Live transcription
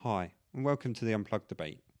Hi, and welcome to the Unplugged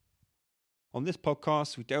Debate. On this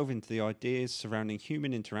podcast, we delve into the ideas surrounding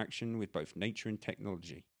human interaction with both nature and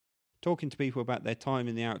technology, talking to people about their time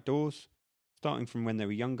in the outdoors, starting from when they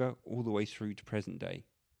were younger all the way through to present day,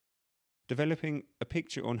 developing a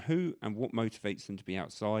picture on who and what motivates them to be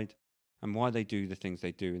outside and why they do the things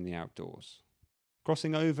they do in the outdoors.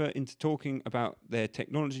 Crossing over into talking about their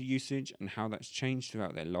technology usage and how that's changed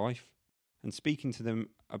throughout their life, and speaking to them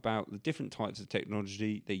about the different types of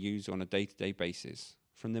technology they use on a day-to-day basis,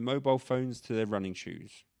 from their mobile phones to their running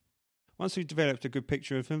shoes. Once we've developed a good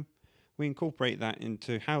picture of them, we incorporate that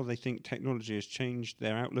into how they think technology has changed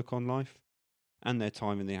their outlook on life and their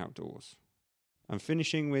time in the outdoors. And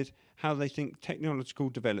finishing with how they think technological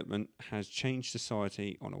development has changed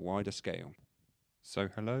society on a wider scale. So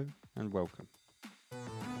hello and welcome.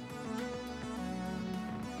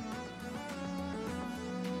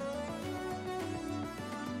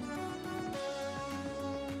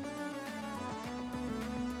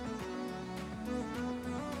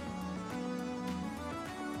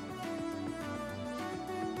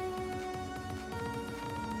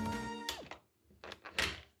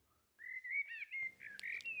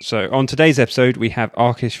 So on today's episode, we have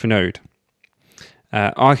Akarsh Vinod.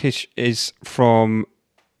 Akarsh is from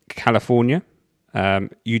California.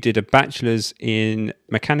 You did a bachelor's in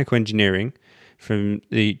mechanical engineering from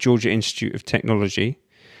the Georgia Institute of Technology,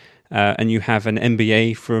 and you have an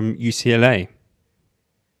MBA from UCLA.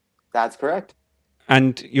 That's correct.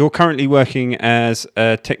 And you're currently working as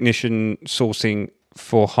a technician sourcing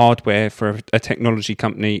for hardware for a technology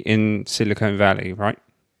company in Silicon Valley, right?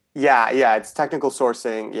 Yeah, it's technical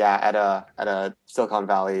sourcing, yeah, at a Silicon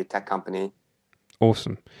Valley tech company.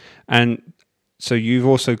 Awesome. And so you've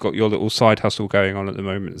also got your little side hustle going on at the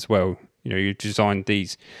moment as well. You know, you've designed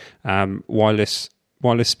these wireless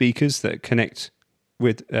speakers that connect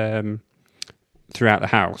with throughout the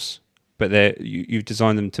house, but you've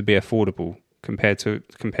designed them to be affordable compared to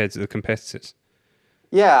the competitors.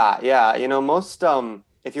 Yeah, most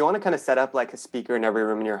if you want to kind of set up like a speaker in every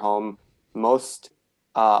room in your home, most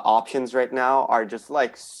options right now are just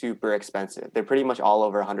like super expensive. They're pretty much all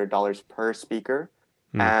over $100 per speaker.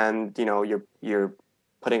 Mm. And you're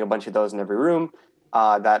putting a bunch of those in every room.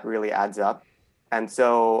 That really adds up. And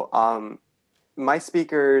so my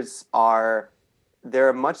speakers are they're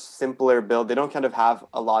a much simpler build. They don't kind of have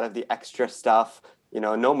a lot of the extra stuff,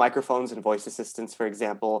 no microphones and voice assistants, for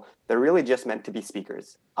example. They're really just meant to be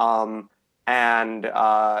speakers. And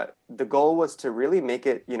the goal was to really make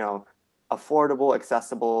it, affordable,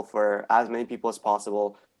 accessible for as many people as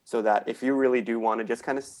possible, so that if you really do want to just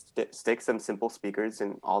kind of stick some simple speakers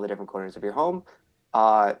in all the different corners of your home,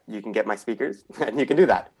 you can get my speakers and you can do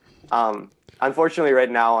that. Unfortunately, right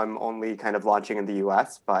now I'm only kind of launching in the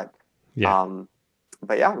US, Yeah. um,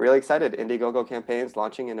 but yeah, really excited. Indiegogo campaign's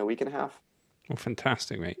launching in a week and a half. Well,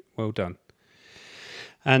 fantastic, mate. Well done.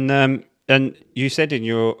 And you said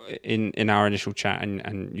in our initial chat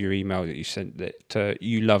and your email that you sent that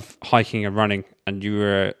you love hiking and running, and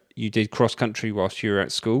you did cross country whilst you were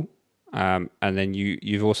at school, and then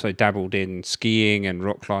you've also dabbled in skiing and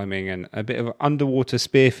rock climbing and a bit of underwater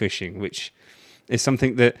spearfishing, which is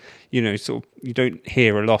something that sort of you don't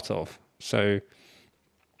hear a lot of. So,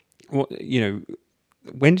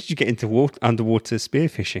 when did you get into underwater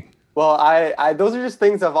spearfishing? Well, I those are just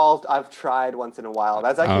things I've tried once in a while.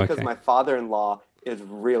 That's Oh, actually because okay. my father-in-law is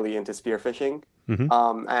really into spearfishing, Hmm.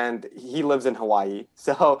 and he lives in Hawaii.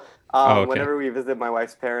 So Oh, okay. whenever we visit my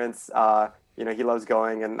wife's parents, he loves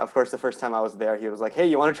going. And of course, the first time I was there, he was like, "Hey,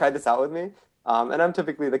 you want to try this out with me?" And I'm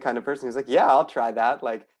typically the kind of person who's like, "Yeah, I'll try that."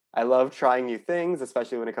 Like, I love trying new things,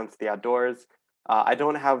 especially when it comes to the outdoors. I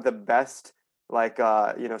don't have the best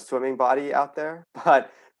swimming body out there,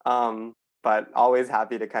 um, but always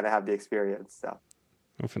happy to kind of have the experience. So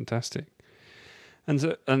Oh, fantastic. And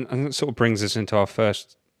that sort of brings us into our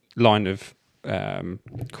first line of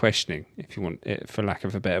questioning, if you want it, for lack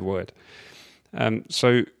of a better word.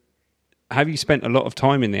 So, have you spent a lot of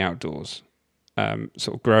time in the outdoors,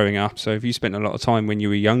 sort of growing up? So, have you spent a lot of time when you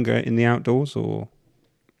were younger in the outdoors, or?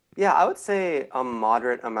 yeah, I would say a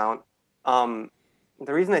moderate amount. Um,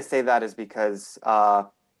 the reason I say that is because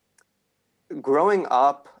growing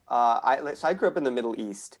up, I grew up in the Middle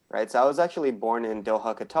East, right? So I was actually born in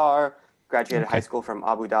Doha, Qatar, graduated high Okay. school from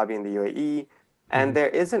Abu Dhabi in the UAE, and Hmm. there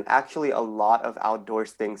isn't actually a lot of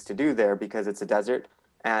outdoors things to do there because it's a desert.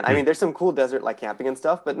 And I Hmm. mean, there's some cool desert like camping and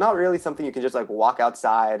stuff, but not really something you can just like walk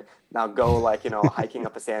outside, now go like, hiking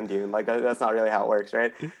up a sand dune. Like that's not really how it works,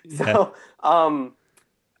 right? Yeah. So,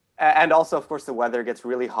 and also, of course, the weather gets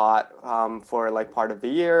really hot for like part of the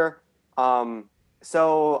year. Um,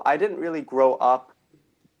 so I didn't really grow up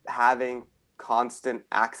having constant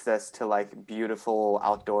access to like beautiful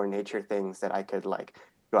outdoor nature things that I could like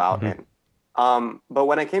go out Hmm. in. But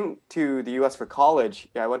when I came to the US for college,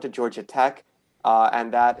 yeah, I went to Georgia Tech, and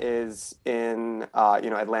that is in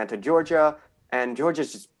Atlanta, Georgia. And Georgia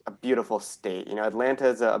is just a beautiful state. You know, Atlanta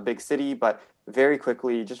is a big city, but very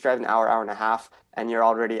quickly, you just drive an hour, hour and a half, and you're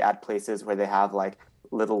already at places where they have like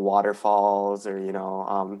little waterfalls or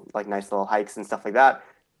like nice little hikes and stuff like that.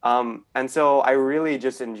 And so I really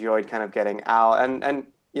just enjoyed kind of getting out, and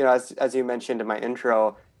as you mentioned in my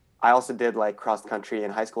intro, I also did like cross country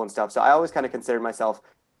in high school and stuff. So I always kind of considered myself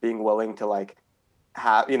being willing to like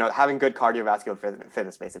have having good cardiovascular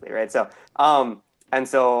fitness basically, right? So and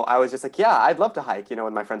so I was just like, yeah, I'd love to hike,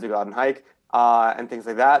 when my friends would go out and hike and things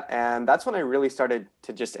like that. And that's when I really started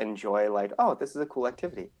to just enjoy like, oh, this is a cool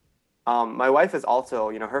activity. My wife is also,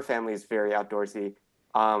 her family is very outdoorsy.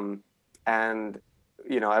 And,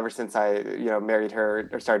 ever since I, married her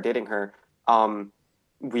or started dating her, um,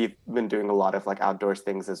 we've been doing a lot of like outdoors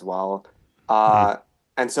things as well. Mm. Uh,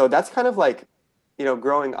 and so that's kind of like,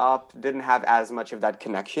 growing up, didn't have as much of that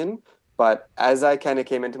connection. But as I kind of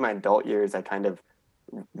came into my adult years, I kind of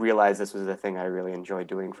realized this was the thing I really enjoyed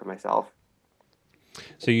doing for myself.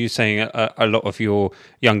 So you're saying a lot of your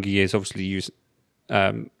younger years, obviously,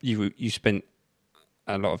 you spent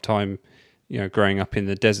a lot of time, growing up in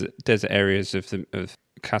the desert areas of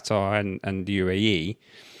Qatar and the UAE.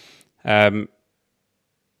 Um,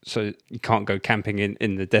 so you can't go camping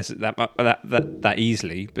in the desert that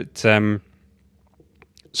easily. But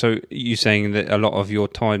so you saying that a lot of your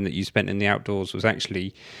time that you spent in the outdoors was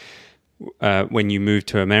actually when you moved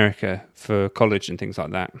to America for college and things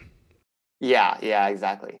like that. Yeah, yeah,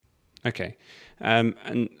 exactly. Okay, and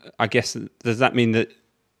I guess does that mean that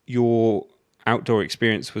your outdoor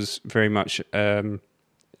experience was very much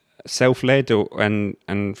self-led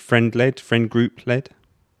and friend-led, friend group led?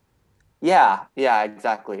 Yeah, yeah,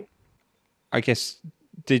 exactly. I guess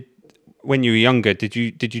did when you were younger, did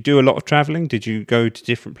you do a lot of traveling? Did you go to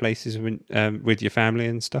different places with your family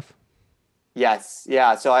and stuff? Yes,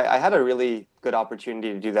 yeah. So I had a really good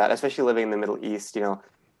opportunity to do that, especially living in the Middle East,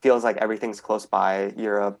 feels like everything's close by,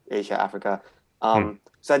 Europe, Asia, Africa. Hmm.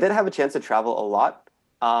 So I did have a chance to travel a lot.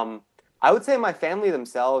 Um, I would say my family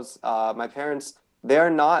themselves, my parents, they're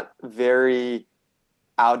not very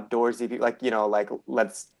outdoorsy people, like, like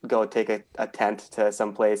let's go take a tent to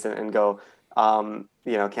some place and go,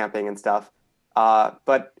 camping and stuff.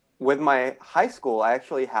 But with my high school, I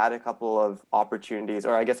actually had a couple of opportunities,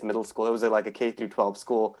 or I guess middle school. It was like a K through 12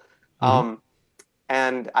 school. Hmm. Um,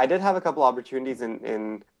 and I did have a couple opportunities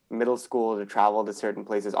in middle school to travel to certain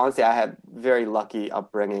places. Honestly, I had very lucky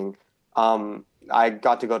upbringing. I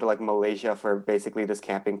got to go to like Malaysia for basically this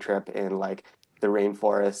camping trip in like the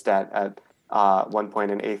rainforest at one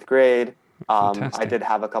point in eighth grade. I Fantastic. did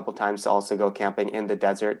have a couple times to also go camping in the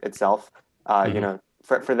desert itself. Hmm.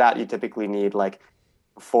 For that you typically need like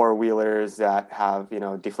four wheelers that have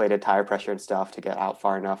deflated tire pressure and stuff to get out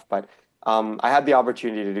far enough. But I had the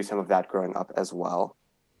opportunity to do some of that growing up as well.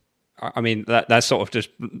 I mean that sort of just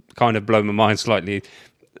kind of blown my mind slightly.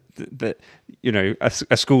 That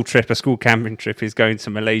a school trip, a school camping trip, is going to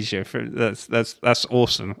Malaysia. That's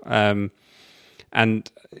awesome.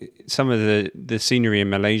 And some of the scenery in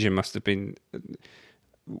Malaysia must have been.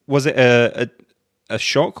 Was it a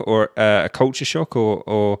shock or a culture shock,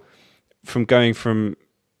 or from going from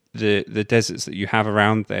the deserts that you have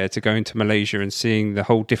around there to going to Malaysia and seeing the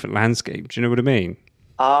whole different landscape? Do you know what I mean?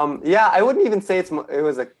 Yeah, I wouldn't even say it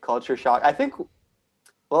was a culture shock. I think,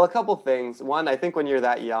 well, a couple things. One, I think when you're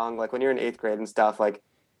that young, like when you're in eighth grade and stuff, like,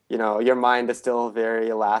 your mind is still very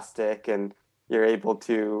elastic and you're able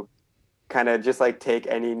to kind of just like take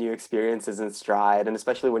any new experiences in stride. And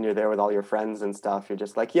especially when you're there with all your friends and stuff, you're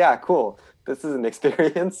just like, yeah, cool. This is an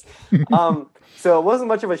experience. So it wasn't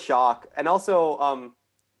much of a shock. And also,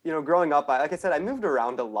 growing up, like I said, I moved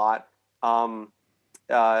around a lot. Um,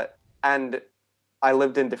 uh, and I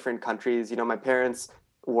lived in different countries. My parents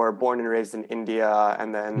were born and raised in India,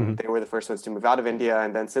 and then Hmm. they were the first ones to move out of India.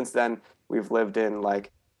 And then since then, we've lived in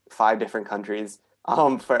like five different countries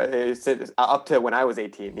for up to when I was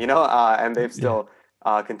 18, and they've Yeah. still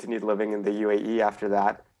continued living in the UAE after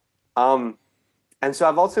that. Um, and so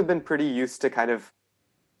I've also been pretty used to kind of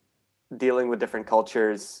dealing with different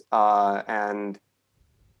cultures and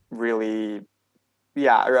really,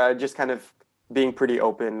 yeah, just kind of being pretty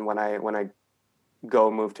open when I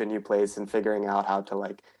go move to a new place and figuring out how to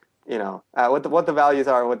like what the values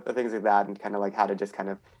are, what the things like that, and kind of like how to just kind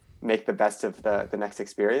of make the best of the next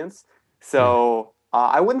experience. Yeah. So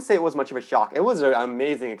I wouldn't say it was much of a shock. It was an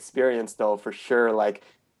amazing experience though, for sure. Like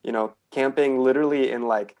camping literally in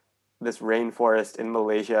like this rainforest in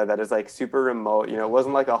Malaysia that is like super remote. You know, it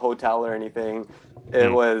wasn't like a hotel or anything. It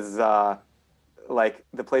Mm. was like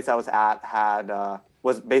the place I was at had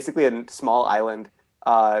was basically a small island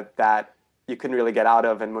that you couldn't really get out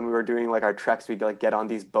of. And when we were doing like our treks, we'd like get on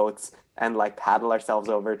these boats and like paddle ourselves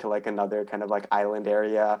over to like another kind of like island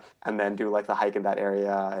area, and then do like the hike in that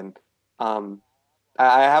area. And um,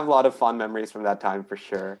 I have a lot of fond memories from that time for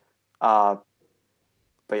sure. Uh,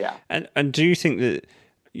 but yeah. And do you think that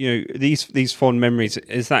these fond memories,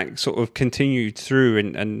 is that sort of continued through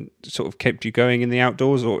and sort of kept you going in the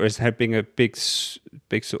outdoors, or has there been a big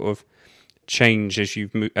sort of change as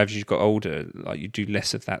as you've got older, like you do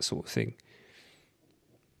less of that sort of thing?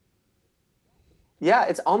 Yeah,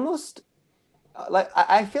 it's almost like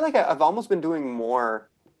I feel like I've almost been doing more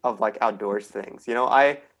of like outdoors things. You know,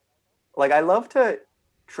 I love to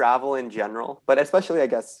travel in general, but especially I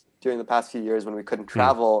guess during the past few years when we couldn't Mm.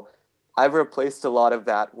 travel, I've replaced a lot of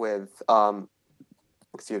that with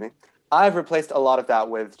excuse me. I've replaced a lot of that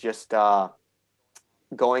with just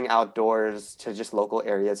going outdoors to just local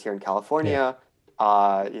areas here in Yeah. California,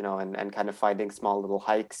 you know, and kind of finding small little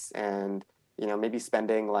hikes and, you know, maybe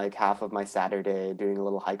spending like half of my Saturday doing a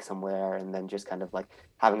little hike somewhere and then just kind of like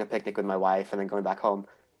having a picnic with my wife and then going back home.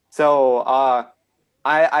 So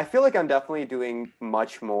I feel like I'm definitely doing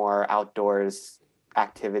much more outdoors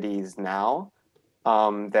activities now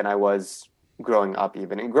than I was growing up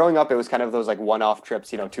even. And growing up, it was kind of those like one-off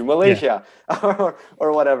trips, you know, to Yeah. Malaysia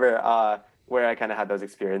or whatever, where I kind of had those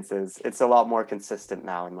experiences. It's a lot more consistent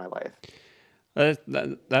now in my life.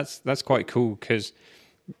 That's quite cool because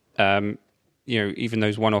even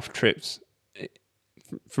those one-off trips,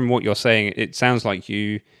 from what you're saying, it sounds like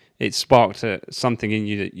it sparked something in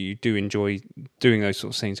you that you do enjoy doing those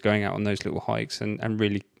sort of things, going out on those little hikes and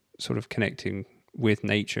really sort of connecting with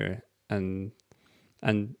nature and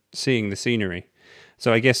seeing the scenery.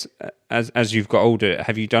 So I guess as you've got older,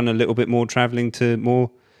 have you done a little bit more traveling to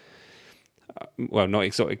more, well, not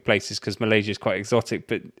exotic places because Malaysia is quite exotic,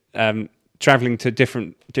 but traveling to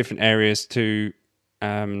different areas to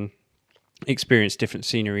um, experience different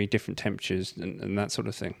scenery, different temperatures, and that sort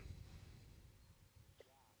of thing?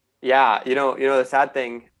 Yeah, the sad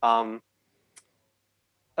thing, a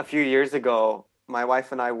few years ago, my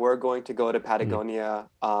wife and I were going to go to Mm. Patagonia.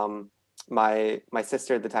 My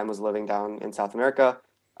sister at the time was living down in South America,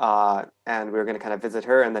 and we were going to kind of visit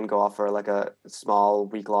her and then go off for like a small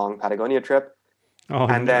week-long Patagonia trip. Oh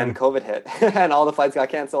And then no. COVID hit, and all the flights got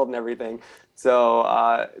canceled and everything. So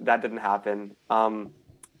that didn't happen.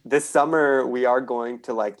 This summer, we are going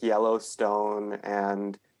to like Yellowstone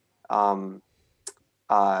and um,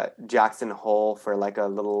 Jackson Hole for like a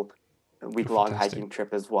little Oh, week-long fantastic. hiking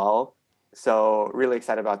trip as well. So really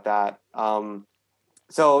excited about that.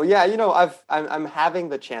 So yeah, I'm having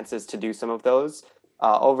the chances to do some of those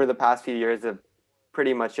over the past few years. Have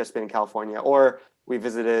pretty much just been in California, or we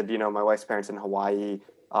visited, my wife's parents in Hawaii,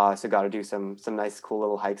 so got to do some nice, cool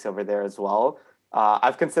little hikes over there as well.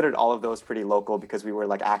 I've considered all of those pretty local because we were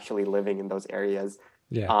like actually living in those areas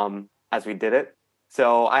Yeah. as we did it.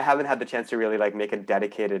 So I haven't had the chance to really like make a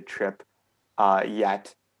dedicated trip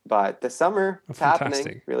yet, but this summer Oh, it's happening.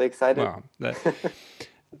 fantastic. Really excited. Well,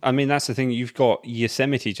 I mean, that's the thing. You've got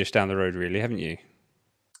Yosemite just down the road, really, haven't you?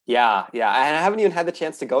 Yeah, yeah. And I haven't even had the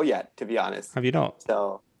chance to go yet, to be honest. Have you not?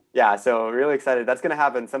 So yeah, so really excited. That's gonna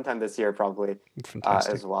happen sometime this year, probably,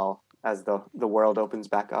 Fantastic. as well as the world opens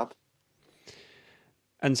back up.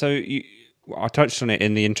 And so I touched on it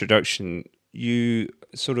in the introduction. You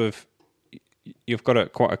sort of you've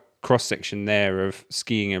got quite a cross section there of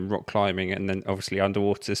skiing and rock climbing, and then obviously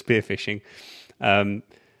underwater spearfishing. Um,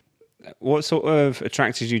 what sort of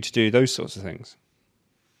attracted you to do those sorts of things?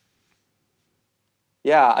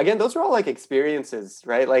 Yeah, again, those are all like experiences,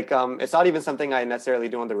 right? Like, it's not even something I necessarily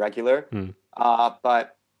do on the regular. Hmm.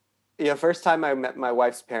 But first time I met my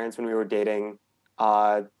wife's parents when we were dating,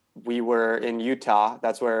 uh, we were in Utah.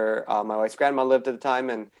 That's where my wife's grandma lived at the time,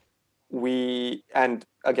 and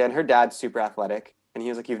again, her dad's super athletic, and he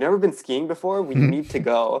was like, "You've never been skiing before? You need to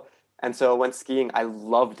go." And so went skiing. I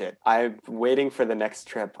loved it. I'm waiting for the next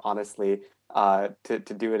trip, honestly, to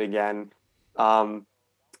do it again. Um,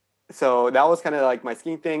 so that was kind of like my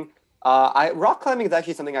skiing thing. I rock climbing is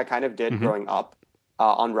actually something I kind of did Hmm. growing up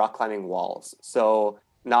on rock climbing walls. So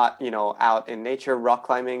not out in nature rock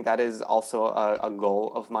climbing. That is also a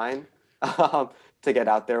goal of mine to get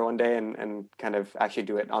out there one day and kind of actually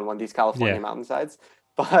do it on one of these California Yeah. mountainsides.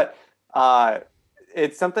 But uh,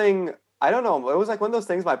 it's something I don't know. It was like one of those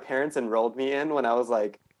things my parents enrolled me in when I was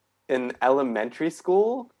like in elementary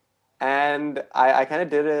school, and I kind of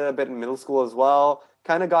did it a bit in middle school as well.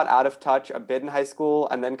 Kind of got out of touch a bit in high school,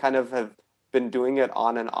 and then kind of have been doing it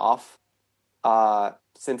on and off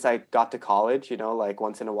since I got to college. Like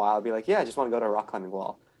once in a while, I'll be like, yeah, I just want to go to a rock climbing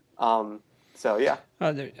wall. So yeah.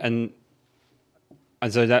 And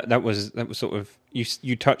so that was sort of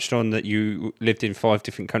you touched on that you lived in 5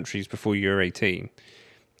 different countries before you were 18,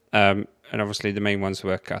 and obviously the main ones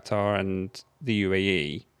were Qatar and the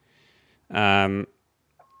UAE, and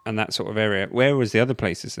that sort of area. Where was the other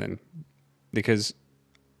places then? Because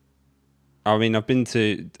I mean, I've been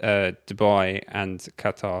to Dubai and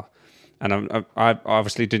Qatar, and I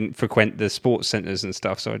obviously didn't frequent the sports centres and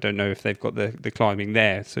stuff, so I don't know if they've got the climbing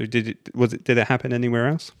there. So did it happen anywhere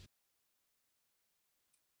else?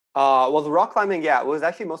 Well, the rock climbing, yeah, it was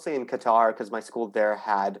actually mostly in Qatar because my school there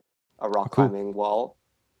had a Oh, rock cool. climbing wall.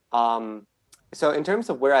 Um, so in terms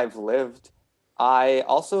of where I've lived, I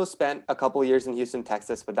also spent a couple years in Houston,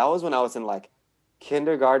 Texas, but that was when I was in like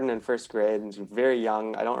kindergarten and first grade and very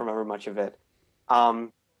young. I don't remember much of it.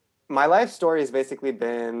 Um, my life story has basically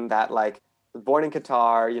been that like born in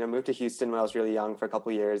Qatar, moved to Houston when I was really young for a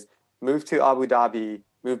couple of years, moved to Abu Dhabi,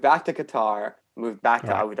 moved back to Qatar, moved back to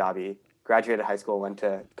Right. Abu Dhabi, graduated high school, went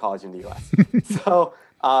to college in the US. So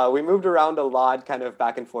we moved around a lot, kind of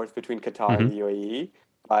back and forth between Qatar and Hmm. the UAE,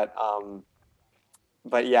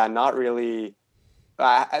 but yeah, not really.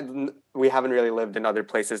 We haven't really lived in other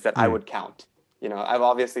places that I Mm. would count. I've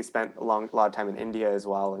obviously spent a lot of time in India as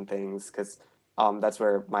well and things because that's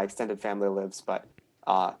where my extended family lives. But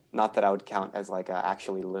not that I would count as like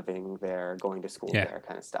actually living there, going to school Yeah, there,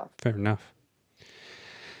 kind of stuff. fair enough.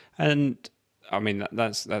 And I mean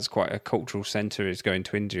that's quite a cultural centre is going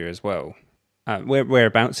to India as well.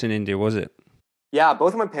 Whereabouts in India was it? Yeah,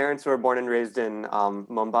 both of my parents were born and raised in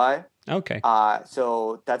Mumbai. Okay.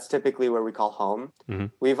 So that's typically where we call home. Hmm.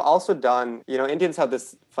 We've also done, Indians have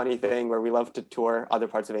this funny thing where we love to tour other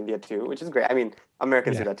parts of India too, which is great. I mean,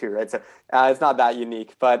 Americans do Yeah. that too, right? So it's not that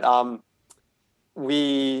unique, but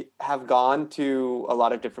we have gone to a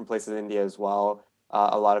lot of different places in India as well.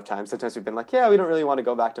 A lot of times, sometimes we've been like, yeah, we don't really want to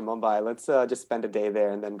go back to Mumbai. Let's just spend a day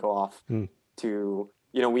there and then go off Mm. to,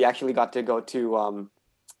 we actually got to go to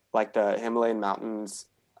like the Himalayan mountains.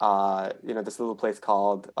 This little place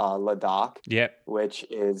called Ladakh, Yep. which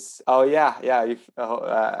is oh yeah, yeah.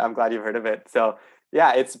 I'm glad you've heard of it. So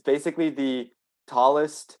yeah, it's basically the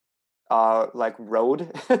tallest like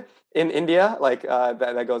road in India, like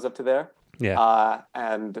that goes up to there. Yeah.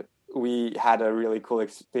 And we had a really cool.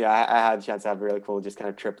 I had a chance to have a really cool just kind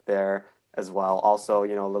of trip there as well. Also,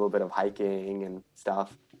 a little bit of hiking and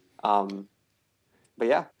stuff. But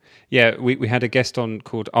yeah. Yeah, we had a guest on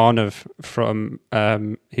called Arnav from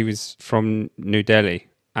he was from New Delhi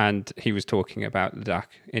and he was talking about Ladakh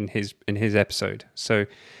in his episode. So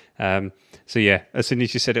yeah, as soon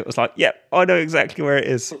as you said it, was like, yeah, I know exactly where it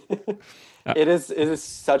is. Uh, It is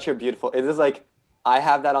such a beautiful. It is like I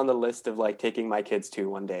have that on the list of like taking my kids to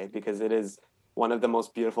one day because it is one of the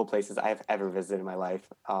most beautiful places I have ever visited in my life.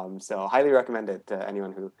 So highly recommend it to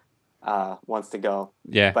anyone who wants to go.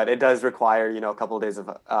 yeah, But it does require, a couple of days of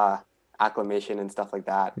acclimation and stuff like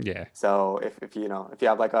that. yeah. So if you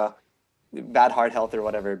have like a bad heart health or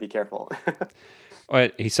whatever, be careful.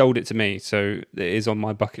 He sold it to me, so it is on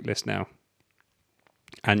my bucket list now.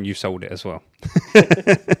 And you sold it as well.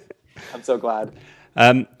 I'm so glad.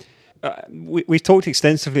 Um, we've talked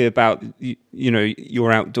extensively about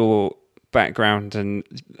your outdoor background and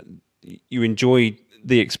you enjoy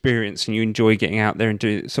the experience and you enjoy getting out there and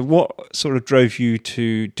doing it. So what sort of drove you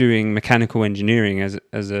to doing mechanical engineering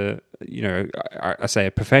as a I say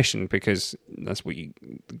a profession because that's what you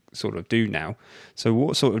sort of do now. So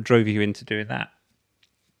what sort of drove you into doing that?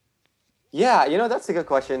 Yeah, that's a good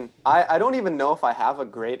question. I don't even know if I have a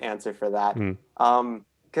great answer for that. Mm.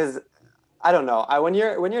 Because I don't know. When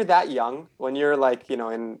you're that young, when you're like,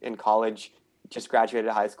 in college, just graduated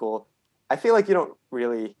high school, I feel like you don't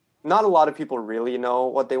really, not a lot of people really know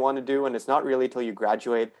what they want to do, and it's not really till you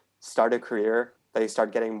graduate, start a career, that you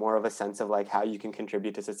start getting more of a sense of like how you can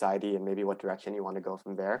contribute to society and maybe what direction you want to go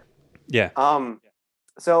from there. Yeah. Um,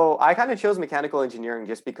 so I kind of chose mechanical engineering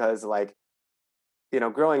just because like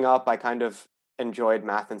growing up, I kind of enjoyed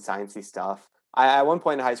math and sciencey stuff. At one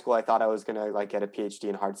point in high school, I thought I was gonna like get a PhD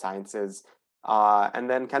in hard sciences. And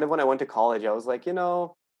then kind of when I went to college, I was like,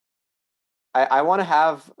 I want to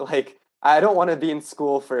have like I don't want to be in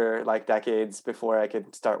school for like decades before I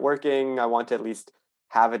could start working. I want to at least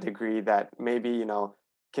have a degree that maybe,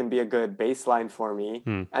 can be a good baseline for me.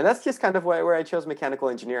 Mm. And that's just kind of where I chose mechanical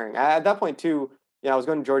engineering. At that point too, I was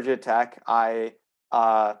going to Georgia Tech. I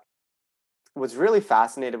uh was really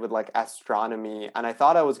fascinated with like astronomy, and I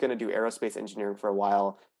thought I was going to do aerospace engineering for a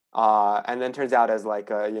while. And then turns out as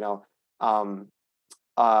like um,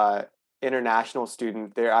 uh, international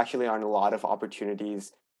student, there actually aren't a lot of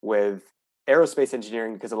opportunities with aerospace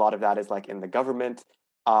engineering because a lot of that is like in the government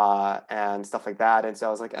and stuff like that. And so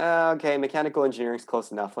I was like, okay, mechanical engineering is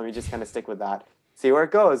close enough. Let me just kind of stick with that, see where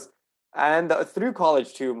it goes. And through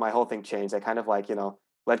college too, my whole thing changed. I kind of like,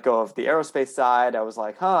 let go of the aerospace side. I was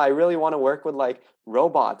like, I really want to work with like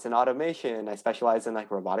robots and automation. I specialize in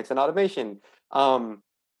like robotics and automation. And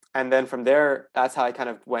then from there, that's how I kind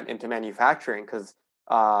of went into manufacturing because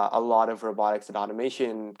a lot of robotics and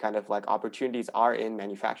automation kind of like opportunities are in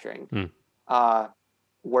manufacturing.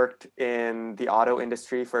 Worked in the auto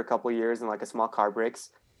industry for a couple of years in like a small car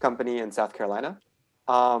brakes company in South Carolina.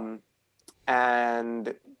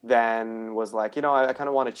 And then was like, I kind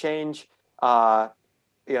of want to change. I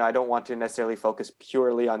don't want to necessarily focus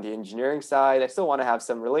purely on the engineering side. I still want to have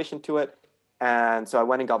some relation to it. And so I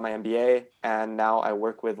went and got my MBA, and now I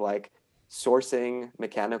work with like sourcing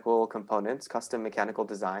mechanical components, custom mechanical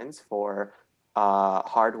designs for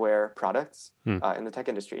hardware products in the tech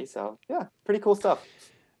industry. So yeah, pretty cool stuff.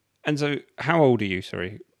 And so, how old are you?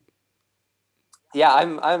 Sorry.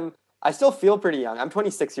 Yeah, I still feel pretty young. I'm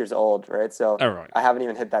 26 years old, right? So I haven't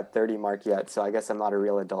even hit that 30 mark yet. So I guess I'm not a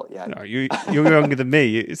real adult yet. No, you're younger than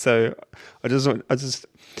me. So I just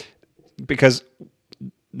because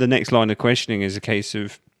the next line of questioning is a case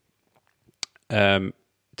of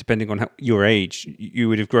depending on your age, you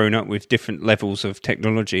would have grown up with different levels of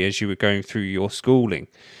technology as you were going through your schooling.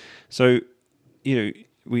 So,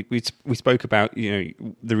 we spoke about the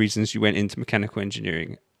reasons you went into mechanical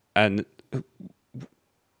engineering, and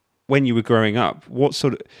when you were growing up, what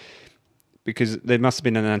sort of, because there must have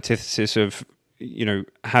been an antithesis of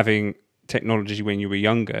having technology when you were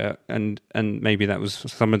younger, and maybe that was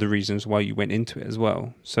some of the reasons why you went into it as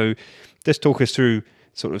well. So just talk us through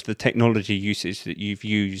sort of the technology usage that you've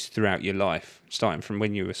used throughout your life, starting from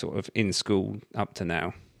when you were sort of in school up to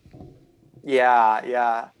now.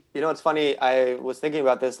 Yeah. It's funny. I was thinking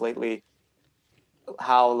about this lately,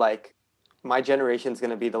 how like my generation is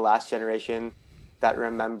going to be the last generation that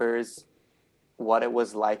remembers what it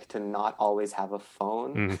was like to not always have a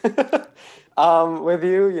phone with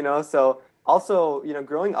you. So also,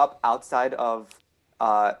 growing up outside of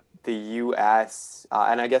the US,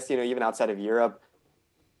 and I guess, even outside of Europe,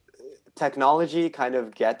 technology kind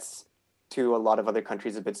of gets to a lot of other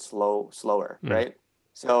countries a bit slower, right?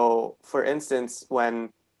 So, for instance,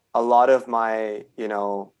 when a lot of my,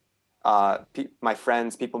 my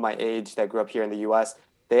friends, people my age that grew up here in the US,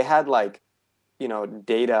 they had like,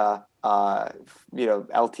 data,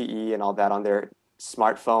 LTE and all that on their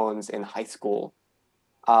smartphones in high school.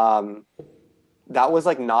 That was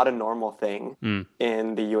like not a normal thing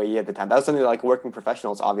in the UAE at the time. That was something that, like, working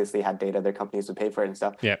professionals obviously had data, their companies would pay for it and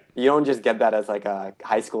stuff. Yeah. You don't just get that as like a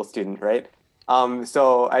high school student, right?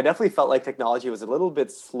 So I definitely felt like technology was a little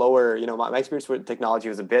bit slower. My experience with technology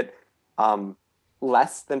was a bit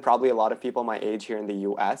less than probably a lot of people my age here in the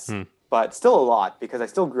US, but still a lot because I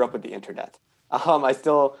still grew up with the internet. I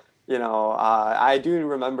still, I do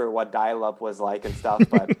remember what dial-up was like and stuff,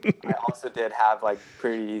 but I also did have like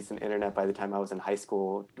pretty decent internet by the time I was in high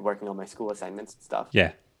school, working on my school assignments and stuff.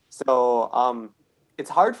 Yeah. So it's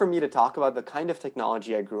hard for me to talk about the kind of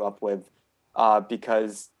technology I grew up with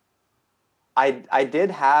because I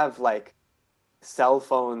did have like cell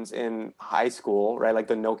phones in high school, right? Like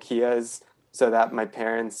the Nokias, so that my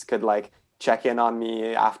parents could like check in on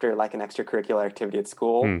me after like an extracurricular activity at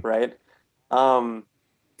school, right? I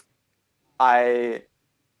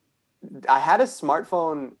had a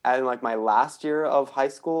smartphone in like my last year of high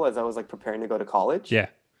school as I was like preparing to go to college. Yeah.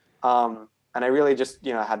 And I really just,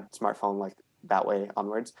 had smartphone like that way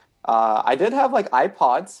onwards. I did have like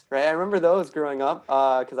iPods, right? I remember those growing up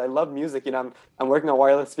because I love music. I'm working on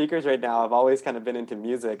wireless speakers right now. I've always kind of been into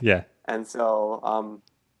music. Yeah. And so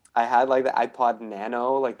I had like the iPod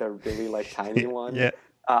Nano, like the really like tiny one. Yeah.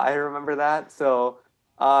 I remember that. So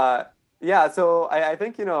yeah, so I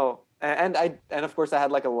think, and of course I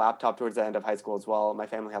had like a laptop towards the end of high school as well. My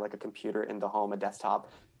family had like a computer in the home, a desktop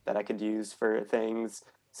that I could use for things.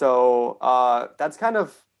 So that's kind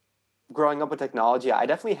of growing up with technology. I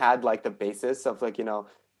definitely had like the basis of like,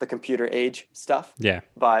 the computer age stuff. Yeah.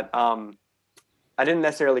 But I didn't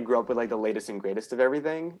necessarily grow up with like the latest and greatest of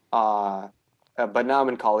everything. But now I'm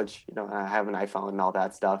in college, I have an iPhone and all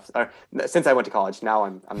that stuff. Since I went to college, now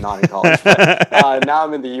I'm not in college. But now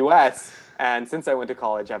I'm in the US, and since I went to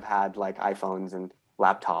college, I've had like iPhones and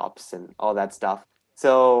laptops and all that stuff.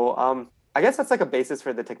 So I guess that's like a basis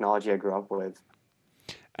for the technology I grew up with.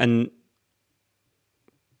 And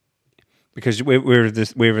because we're of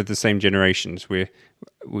the same generations, we're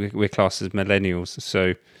classed as millennials.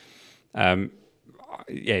 So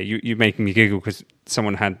yeah, you're making me giggle because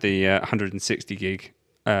someone had the 160 gig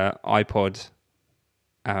iPod.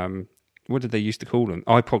 What did they used to call them?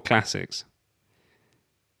 iPod Classics.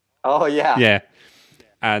 Oh yeah. Yeah,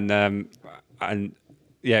 and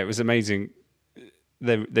yeah, it was amazing.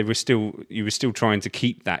 They were still you were still trying to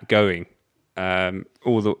keep that going,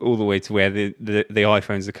 all the way to where the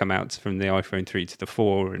iPhones have come out from the iPhone 3 to the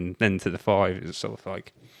 4 and then to the 5. It was sort of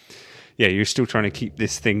like, yeah, you're still trying to keep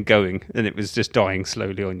this thing going, and it was just dying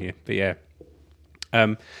slowly on you. But yeah,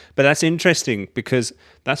 but that's interesting because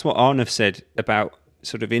that's what Arnav said about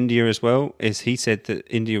sort of India as well. Is he said that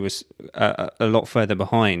India was a lot further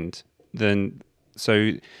behind than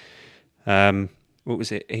so. What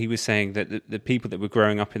was it? He was saying that the people that were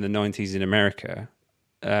growing up in the 90s in America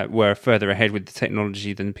were further ahead with the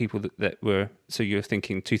technology than people that were. So you're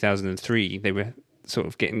thinking 2003, they were sort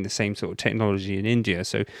of getting the same sort of technology in India.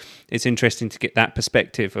 So it's interesting to get that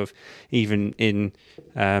perspective of even in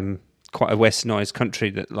quite a westernized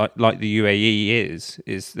country that like the UAE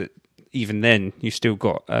is that even then you still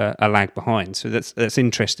got a lag behind. So that's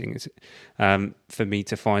interesting for me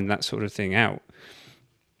to find that sort of thing out.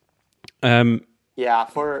 Yeah,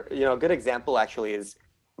 for a good example actually is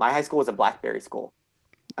my high school was a BlackBerry school.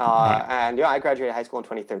 Right. And I graduated high school in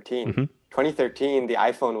 2013. Hmm. 2013, the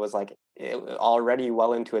iPhone was like already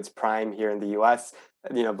well into its prime here in the US.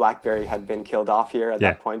 BlackBerry had been killed off here at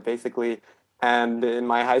Yeah. that point, basically. And in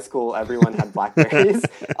my high school, everyone had BlackBerries,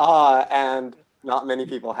 and not many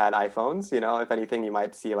people had iPhones. If anything, you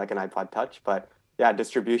might see like an iPod Touch, but yeah,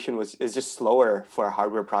 distribution is just slower for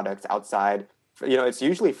hardware products outside. It's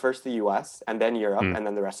usually first the US and then Europe Mm. and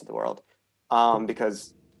then the rest of the world,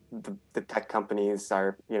 because the tech companies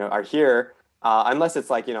are here, unless it's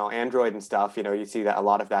like Android and stuff. You see that a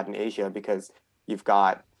lot of that in Asia because you've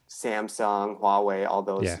got Samsung, Huawei, all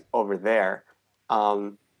Yeah. those over there.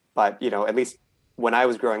 But at least when I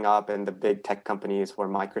was growing up, and the big tech companies were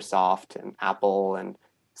Microsoft and Apple and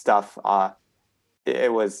stuff.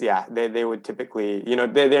 It was, yeah, they would typically,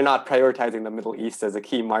 they're not prioritizing the Middle East as a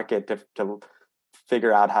key market to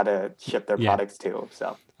figure out how to ship their Yeah. products to.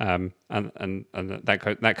 So and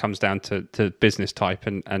that comes down to business type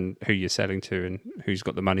and who you're selling to and who's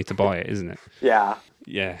got the money to buy it, isn't it? yeah.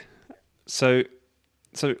 Yeah. So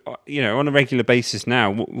on a regular basis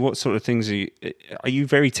now, what sort of things are you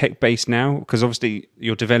very tech based now? Because obviously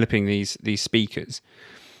you're developing these speakers,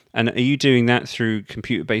 and are you doing that through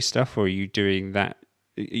computer based stuff, or are you doing that,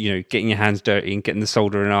 getting your hands dirty and getting the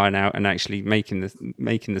solder and iron out and actually making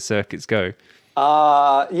the circuits go?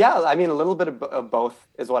 Yeah, I mean, a little bit of both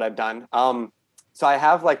is what I've done. So I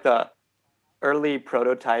have like the early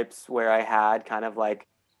prototypes where I had kind of like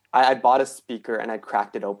I bought a speaker and I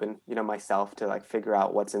cracked it open, myself to like figure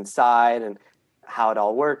out what's inside and how it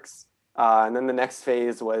all works. And then the next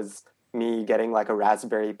phase was me getting like a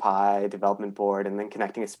Raspberry Pi development board and then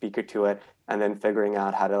connecting a speaker to it and then figuring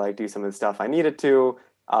out how to like do some of the stuff I needed to.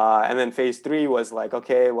 And then phase three was like,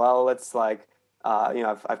 okay, well, let's like,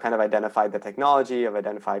 I've kind of identified the technology. I've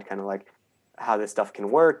identified kind of like how this stuff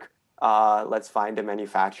can work. Let's find a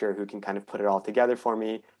manufacturer who can kind of put it all together for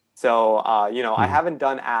me. So, I haven't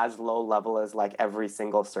done as low level as like every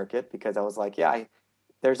single circuit because I was like, yeah,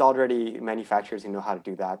 there's already manufacturers who know how to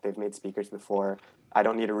do that. They've made speakers before. I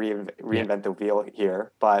don't need to reinvent the wheel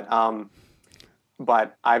here. But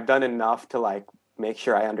I've done enough to like make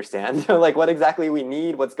sure I understand like what exactly we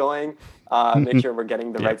need, what's going, make sure we're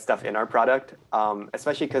getting the Yeah. right stuff in our product.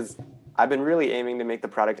 Especially because I've been really aiming to make the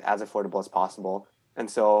product as affordable as possible. And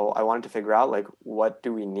so I wanted to figure out like what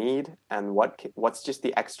do we need and what's just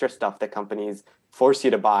the extra stuff that companies force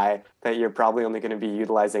you to buy that you're probably only going to be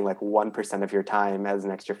utilizing like 1% of your time as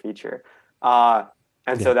an extra feature.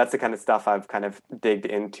 And so Yeah. that's the kind of stuff I've kind of digged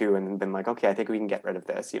into and been like, okay, I think we can get rid of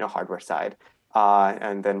this, hardware side,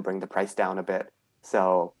 and then bring the price down a bit.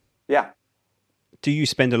 So yeah. Do you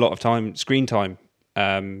spend a lot of screen time,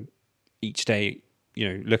 each day?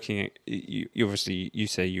 Looking at you obviously you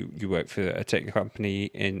say you work for a tech company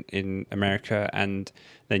in America, and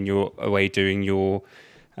then you're away doing your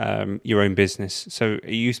own business. So are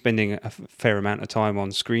you spending a fair amount of time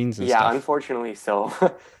on screens and Yeah, stuff? unfortunately. So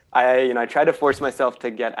I try to force myself to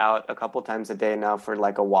get out a couple times a day now for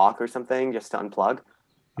like a walk or something just to unplug.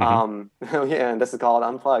 Hmm. Yeah, and this is called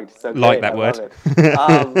Unplugged. So Like great. I that love word. it.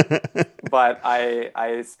 Um, but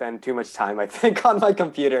I spend too much time, I think, on my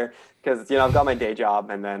computer because, I've got my day job,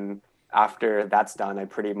 and then after that's done, I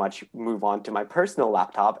pretty much move on to my personal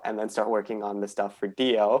laptop and then start working on the stuff for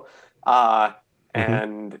Dio. Uh, Hmm.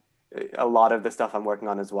 and a lot of the stuff I'm working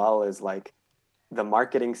on as well is like the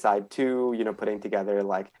marketing side too, putting together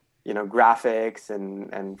like, graphics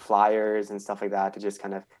and flyers and stuff like that to just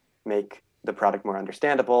kind of make the product more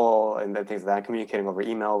understandable and then things like that, communicating over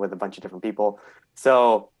email with a bunch of different people.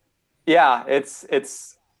 So yeah, it's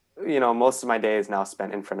most of my day is now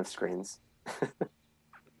spent in front of screens.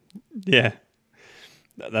 Yeah,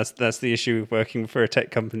 that's the issue with working for a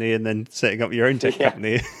tech company and then setting up your own tech Yeah.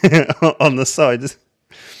 company on the side.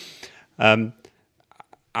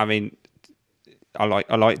 I mean, I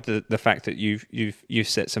like the fact that you've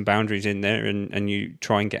set some boundaries in there and you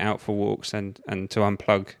try and get out for walks and to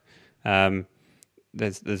unplug.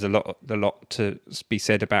 There's a lot to be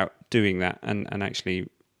said about doing that and actually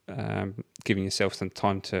giving yourself some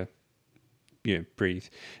time to breathe.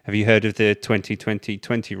 Have you heard of the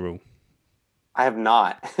 20-20-20 rule? I have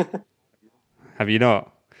not. Have you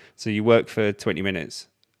not? So you work for 20 minutes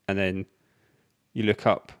and then you look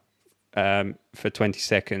up for 20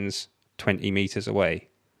 seconds 20 meters away,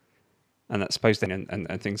 and that's supposed to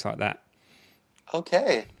and things like that.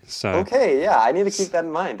 Okay. So Okay, yeah, I need to keep that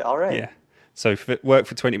in mind. All right. yeah, so work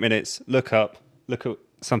for 20 minutes, look up, look at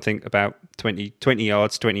something about 20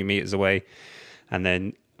 yards, 20 meters away, and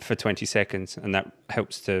then for 20 seconds, and that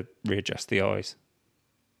helps to readjust the eyes.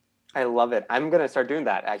 I love it. I'm gonna start doing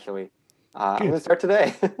that actually. I'm gonna Good. start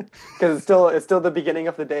today because it's still the beginning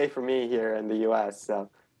of the day for me here in the U.S. So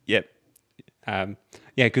Yep.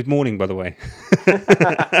 Yeah, good morning, by the way.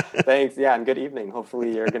 thanks. Yeah, and good evening.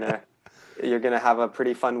 Hopefully you're gonna have a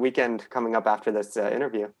pretty fun weekend coming up after this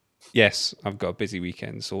interview. Yes, I've got a busy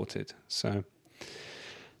weekend sorted. So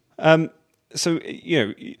I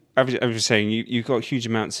was saying you've got huge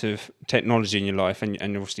amounts of technology in your life, and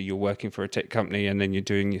obviously you're working for a tech company, and then you're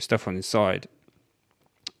doing your stuff on the side.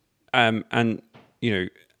 And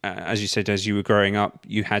as you said, as you were growing up,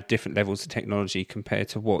 you had different levels of technology compared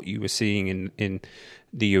to what you were seeing in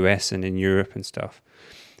the US and in Europe and stuff.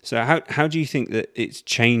 So how do you think that it's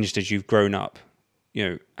changed as you've grown up?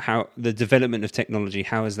 How the development of technology,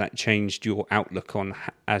 how has that changed your outlook on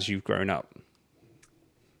as you've grown up?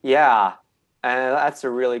 Yeah, and that's a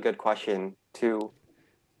really good question too.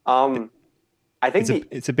 Um, I think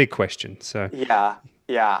It's a big question. So yeah,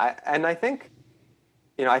 yeah, and I think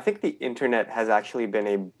the internet has actually been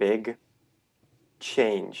a big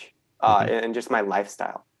change hmm in just my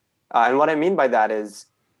lifestyle. And what I mean by that is,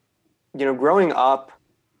 growing up,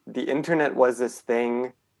 the internet was this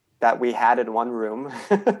thing that we had in one room,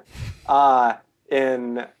 uh,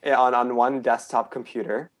 on one desktop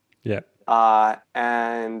computer. yeah.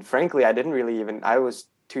 And frankly, I was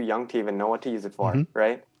too young to even know what to use it for, hmm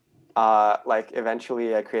right? Like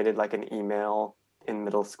eventually I created like an email in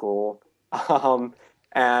middle school. Um,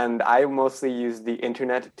 and I mostly used the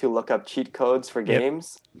internet to look up cheat codes for Yep.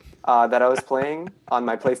 games that I was playing on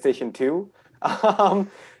my PlayStation 2. Um,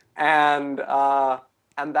 and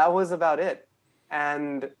and that was about it.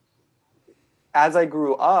 And as I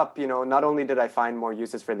grew up, not only did I find more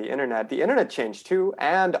uses for the internet changed too,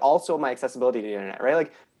 and also my accessibility to the internet, right?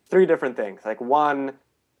 Like three different things. Like one,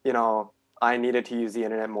 you know, I needed to use the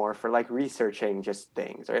internet more for like researching just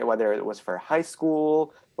things, right? Whether it was for high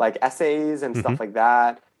school, like essays and hmm stuff like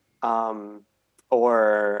that, um,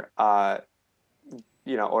 or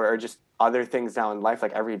or just other things now in life.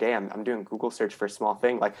 Like every day, I'm doing Google search for a small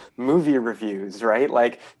thing, like movie reviews, right?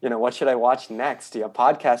 Like what should I watch next?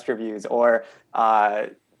 Podcast reviews, or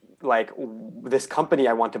like this company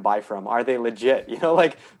I want to buy from, are they legit?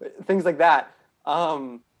 Like things like that.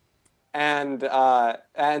 Um, and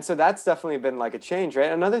so that's definitely been like a change,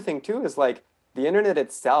 right? Another thing too is like the internet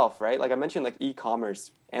itself, right? Like I mentioned, like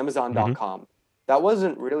e-commerce, hmm Amazon.com. That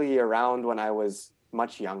wasn't really around when I was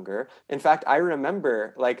much younger. In fact, I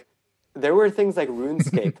remember like there were things like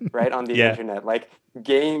RuneScape, right, on the Yeah. internet, like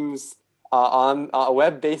games on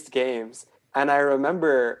web-based games. And I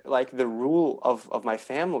remember like the rule of my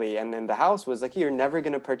family and in the house was like, you're never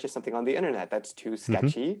going to purchase something on the internet. That's too hmm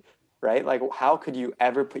sketchy, right? Like, how could you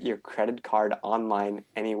ever put your credit card online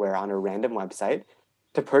anywhere on a random website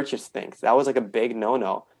to purchase things? That was like a big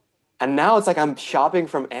no-no. And now it's like I'm shopping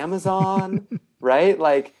from Amazon, right?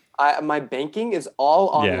 Like my banking is all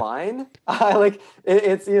Yeah. online. I like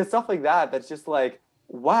it's stuff like that. That's just like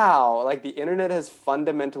wow. Like the internet has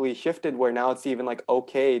fundamentally shifted where now it's even like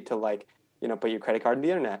okay to like put your credit card in the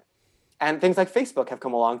internet. And things like Facebook have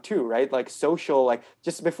come along too, right? Like social, like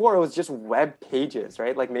just before it was just web pages,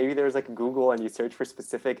 right? Like maybe there was like Google and you search for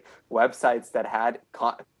specific websites that had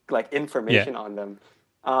like Yeah. information on them.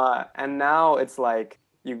 And now it's like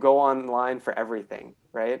you go online for everything,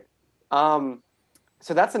 right? Um,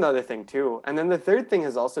 so that's another thing too. And then the third thing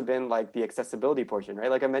has also been like the accessibility portion,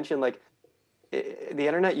 right? Like I mentioned, like the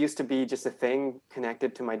internet used to be just a thing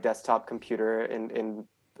connected to my desktop computer in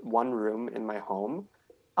one room in my home.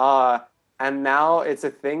 Uh, And now it's a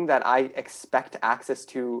thing that I expect access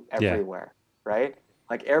to Yeah. everywhere, right?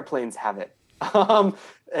 Like airplanes have it. Um,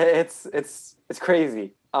 it's crazy.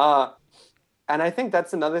 And I think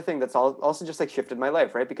that's another thing that's also just like shifted my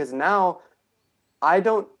life, right? Because now I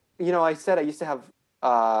don't, I said I used to have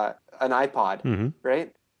an iPod, right?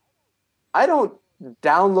 I don't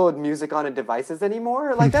download music on devices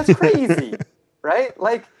anymore. Like that's crazy, right?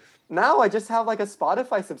 Like now I just have like a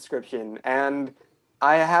Spotify subscription and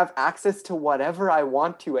I have access to whatever I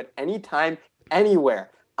want to at any time,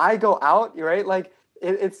 anywhere. I go out, right? Like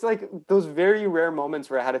it's like those very rare moments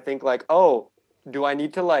where I had to think like, oh, do I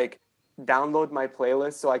need to like download my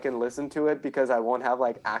playlist so I can listen to it because I won't have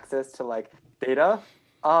like access to like data?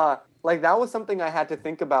 Like that was something I had to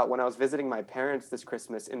think about when I was visiting my parents this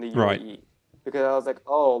Christmas in the Right. UAE because I was like,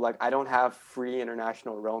 oh, like I don't have free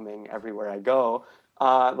international roaming everywhere I go.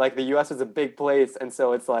 Like the US is a big place, and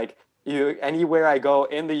so it's like you anywhere I go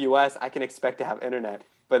in the US, I can expect to have internet.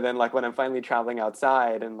 But then like when I'm finally traveling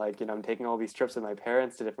outside and like I'm taking all these trips with my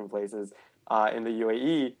parents to different places in the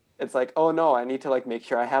UAE, it's like, oh no, I need to like make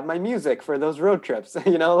sure I have my music for those road trips,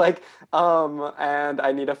 like and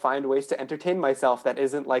I need to find ways to entertain myself that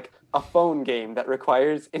isn't like a phone game that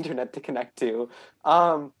requires internet to connect to.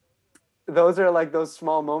 Um, those are like those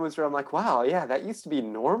small moments where I'm like, wow, yeah, that used to be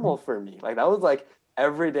normal for me. Like that was like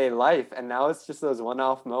everyday life, and now it's just those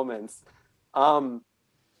one-off moments. Um,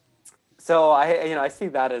 so I see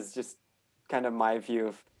that as just kind of my view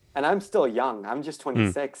of, and I'm still young. I'm just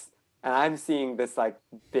 26, and I'm seeing this like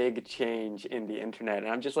big change in the internet, and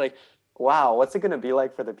I'm just like, wow, what's it gonna be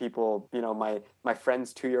like for the people, my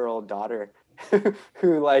friend's 2-year-old daughter,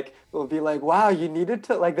 who like will be like, wow, you needed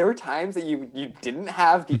to like. There were times that you didn't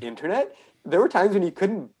have the internet. There were times when you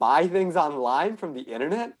couldn't buy things online from the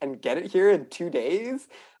internet and get it here in 2 days.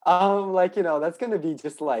 Like that's gonna be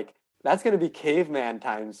just like that's gonna be caveman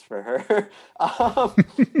times for her.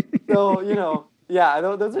 So yeah,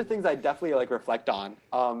 those are things I definitely like reflect on,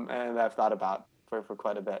 and I've thought about for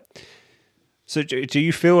quite a bit. So do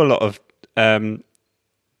you feel a lot of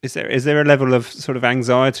is there a level of sort of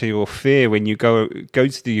anxiety or fear when you go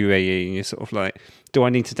to the UAE and you're sort of like, do I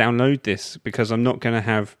need to download this because I'm not going to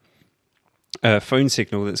have a phone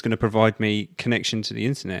signal that's going to provide me connection to the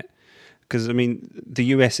internet? Because I mean, the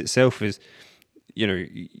US itself is,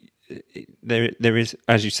 there is,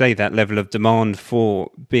 as you say, that level of demand for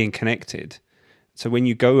being connected. So when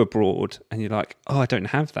you go abroad and you're like, oh, I don't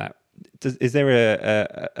have that, is there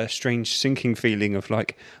a strange sinking feeling of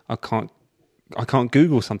like, I can't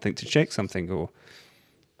Google something to check something? Or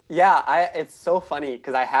Yeah, it's so funny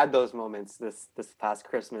because I had those moments this past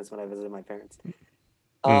Christmas when I visited my parents.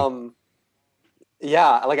 mm, Um,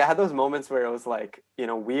 yeah, like I had those moments where it was like,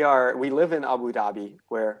 we live in Abu Dhabi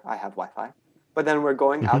where I have Wi-Fi, but then we're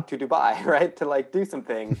going mhm, out to Dubai, right, to like do some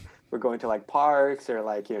things. We're going to like parks or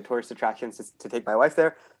like, tourist attractions to take my wife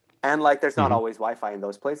there. And like there's not mhm, always Wi-Fi in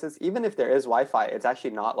those places. Even if there is Wi-Fi, it's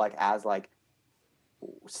actually not like as like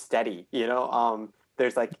steady,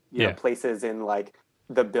 there's like, yeah, places in like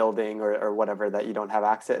the building or whatever that you don't have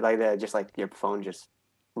access, like that just like your phone just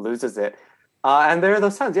loses it. And there are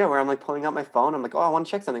those times, yeah, where I'm like pulling out my phone. I'm like, oh, I want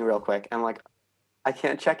to check something real quick. And I'm like, I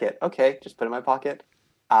can't check it. Okay, just put it in my pocket.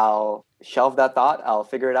 I'll shelve that thought. I'll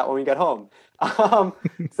figure it out when we get home. Um,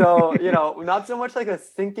 so, not so much like a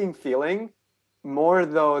sinking feeling, more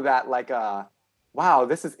though that like wow,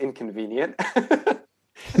 this is inconvenient.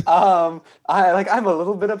 I'm a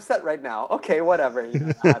little bit upset right now. Okay, whatever.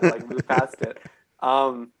 I had to like move past it.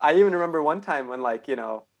 I even remember one time when like,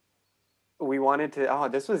 we wanted to, oh,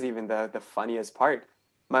 this was even the funniest part.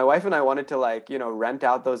 My wife and I wanted to like, rent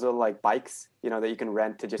out those little like bikes, that you can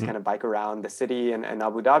rent to just mm, kind of bike around the city and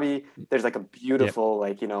Abu Dhabi. There's like a yeah, beautiful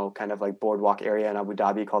like, kind of like boardwalk area in Abu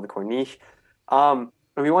Dhabi called the Corniche.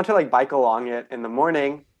 And we want to like bike along it in the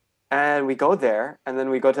morning, and we go there and then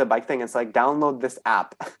we go to the bike thing and it's like download this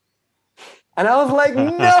app. And I was like,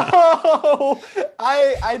 no,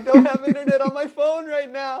 I don't have internet on my phone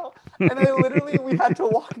right now. And we had to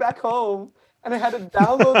walk back home and I had to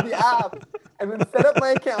download the app and then set up my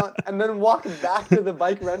account and then walk back to the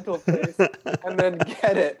bike rental place and then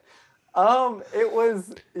get it. It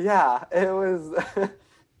was, yeah, it was,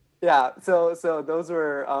 yeah. So those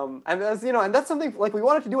were, and that's, and that's something like we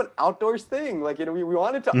wanted to do an outdoors thing. Like, we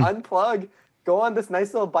wanted to mm. unplug, go on this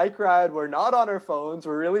nice little bike ride. We're not on our phones.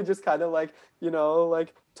 We're really just kind of like,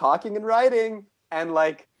 like talking and writing, and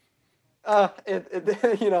like,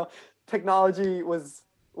 technology was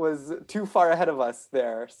too far ahead of us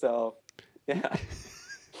there. So, yeah.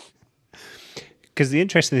 Because the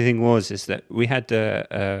interesting thing is that we had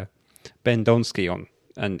Ben Donsky on,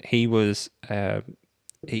 and he was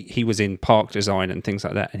he was in park design and things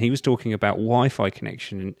like that, and he was talking about Wi-Fi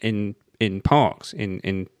connection in parks,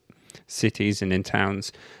 in cities and in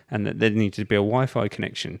towns, and that there needed to be a Wi-Fi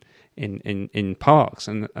connection in parks.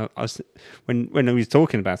 And I was, when I was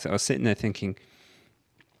talking about it, I was sitting there thinking,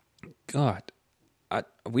 God,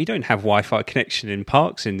 we don't have Wi-Fi connection in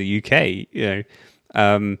parks in the UK,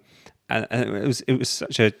 and it was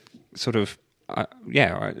such a sort of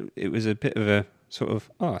it was a bit of a sort of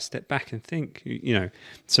step back and think,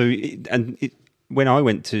 So when I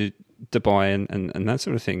went to Dubai and that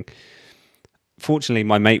sort of thing, fortunately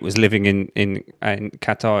my mate was living in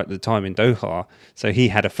Qatar at the time, in Doha, so he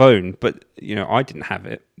had a phone, but I didn't have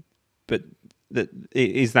it. But that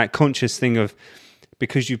is that conscious thing of,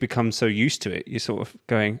 because you've become so used to it, you're sort of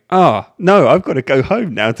going, no, I've got to go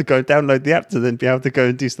home now to go download the app to then be able to go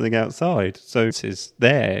and do something outside. So it's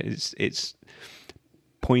there. It's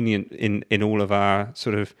poignant in all of our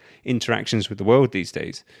sort of interactions with the world these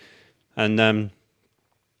days. And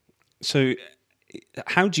so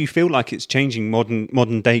how do you feel like it's changing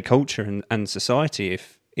modern day culture and society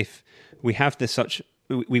if we have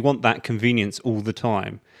we want that convenience all the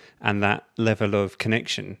time and that level of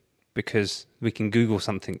connection, because we can Google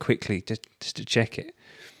something quickly just to check it?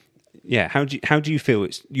 Yeah, how do you feel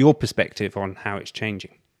it's your perspective on how it's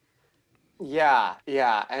changing? Yeah,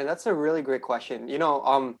 and that's a really great question.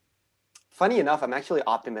 Funny enough, I'm actually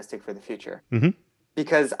optimistic for the future,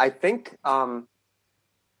 because I think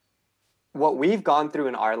what we've gone through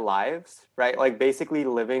in our lives, right? Like basically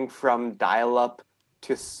living from dial-up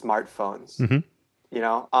to smartphones,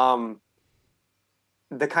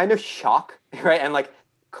 the kind of shock, right? And like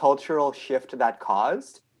cultural shift that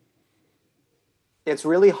caused, it's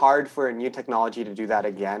really hard for a new technology to do that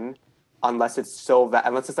again, unless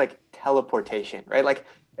unless it's like teleportation, right? Like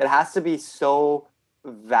it has to be so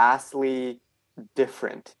vastly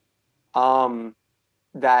different,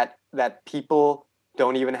 that people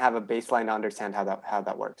don't even have a baseline to understand how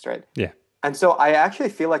that works, right? Yeah. And so I actually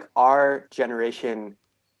feel like our generation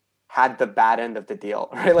had the bad end of the deal,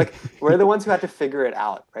 right? Like we're the ones who had to figure it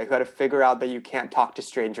out, right? Who had to figure out that you can't talk to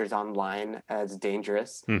strangers online as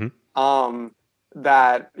dangerous.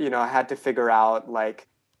 That had to figure out like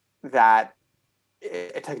that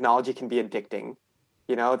technology can be addicting.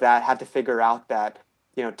 That had to figure out that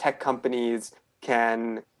tech companies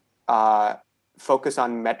can focus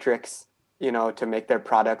on metrics, to make their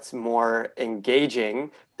products more engaging,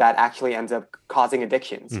 that actually ends up causing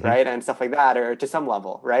addictions, right? And stuff like that, or to some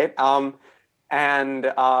level, right? And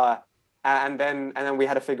then we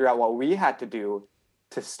had to figure out what we had to do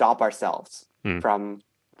to stop ourselves from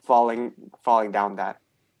falling down that.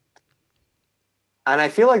 And I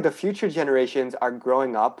feel like the future generations are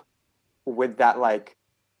growing up with that like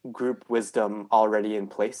group wisdom already in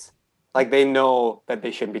place. Like they know that they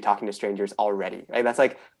shouldn't be talking to strangers already, right? That's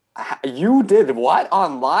like, you did what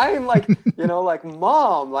online? Like, like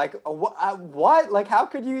mom, like what? Like, how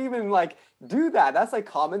could you even like do that? That's like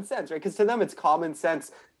common sense, right? Because to them, it's common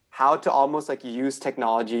sense how to almost like use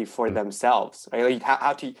technology for themselves, right? Like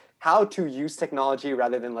how to use technology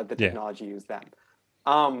rather than let the technology use them.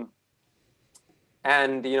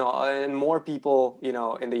 And more people,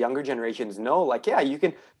 in the younger generations know, like, yeah, you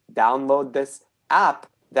can download this app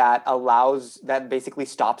that basically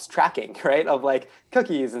stops tracking, right, of like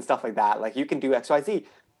cookies and stuff like that. Like you can do XYZ.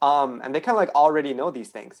 And they kind of like already know these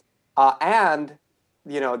things. And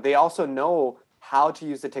they also know how to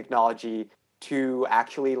use the technology to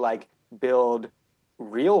actually like build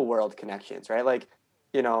real world connections, right? Like,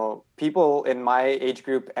 people in my age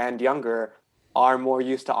group and younger are more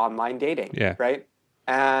used to online dating, right?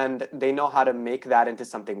 And they know how to make that into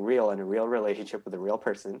something real, and a real relationship with a real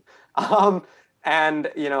person. And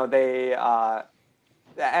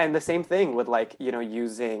and the same thing with like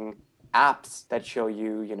using apps that show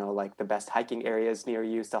you like the best hiking areas near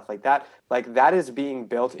you, stuff like that. Like that is being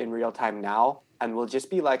built in real time now, and will just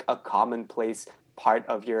be like a commonplace part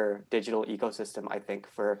of your digital ecosystem, I think,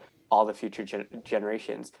 for all the future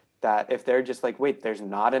generations. That if they're just like, wait, there's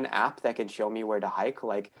not an app that can show me where to hike,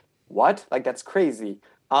 like what? Like that's crazy.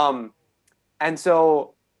 And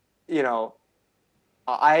so, you know,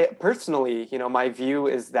 I personally, my view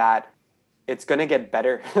is that it's going to get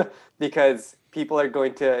better because people are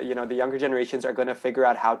going to, the younger generations are going to figure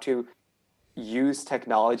out how to use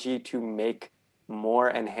technology to make more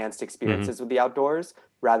enhanced experiences with the outdoors,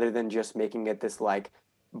 rather than just making it this like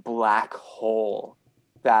black hole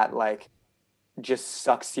that like just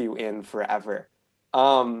sucks you in forever.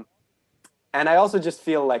 And I also just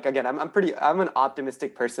feel like, again, I'm an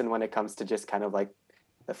optimistic person when it comes to just kind of like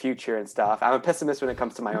the future and stuff. I'm a pessimist when it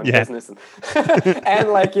comes to my own Yeah. business and, and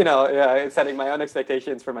like, setting my own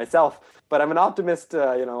expectations for myself. But I'm an optimist,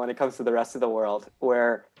 when it comes to the rest of the world,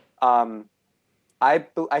 where I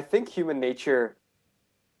think human nature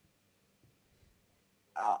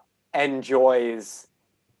enjoys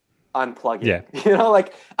unplugging. Yeah.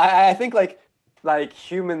 Like I think like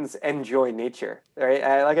humans enjoy nature, right?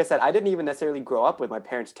 Like I said, I didn't even necessarily grow up with my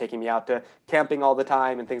parents taking me out to camping all the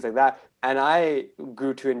time and things like that, and I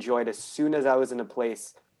grew to enjoy it as soon as I was in a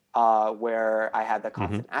place where I had the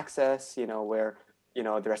constant access, where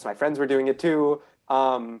the rest of my friends were doing it too.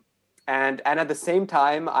 And at the same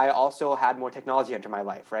time, I also had more technology enter my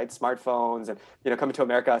life, right? Smartphones and coming to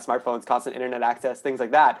America, smartphones, constant internet access, things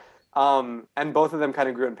like that. And both of them kind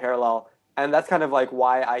of grew in parallel. And that's kind of like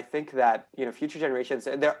why I think that future generations,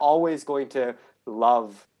 they're always going to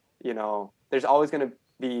love, there's always going to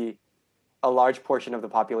be a large portion of the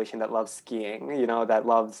population that loves skiing, that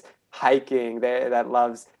loves hiking, that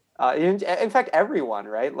loves, in fact, everyone,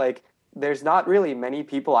 right? Like, there's not really many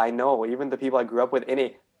people I know, even the people I grew up with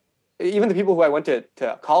even the people who I went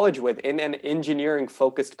to college with in an engineering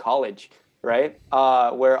focused college, right?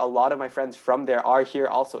 Where a lot of my friends from there are here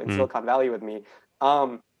also in Silicon Valley with me.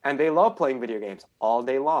 And they love playing video games all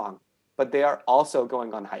day long, but they are also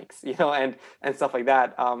going on hikes, and stuff like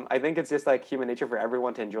that. I think it's just like human nature for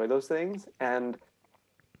everyone to enjoy those things. And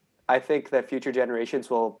I think that future generations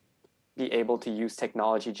will be able to use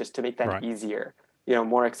technology just to make that easier,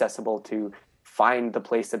 more accessible to find the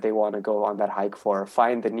place that they want to go on that hike for,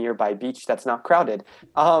 find the nearby beach that's not crowded,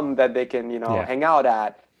 that they can, hang out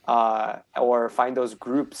at, or find those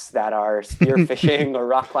groups that are spearfishing or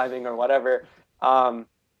rock climbing or whatever.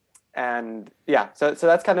 And yeah, so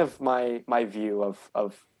that's kind of my view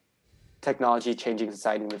of technology changing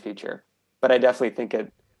society in the future. But I definitely think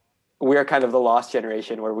we're kind of the lost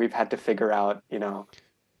generation where we've had to figure out,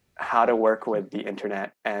 how to work with the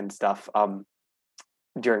internet and stuff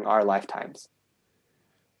during our lifetimes.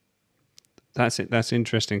 That's it. That's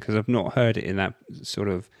interesting because I've not heard it in that sort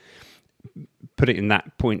of put it in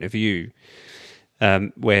that point of view,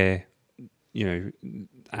 where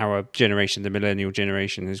our generation, the millennial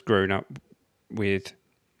generation, has grown up with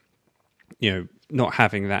not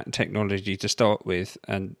having that technology to start with,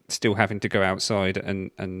 and still having to go outside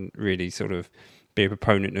and really sort of be a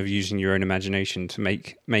proponent of using your own imagination to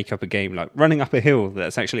make up a game, like running up a hill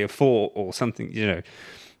that's actually a fort or something,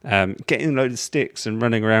 getting a load of sticks and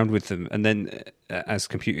running around with them. And then as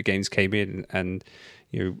computer games came in, and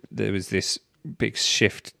there was this big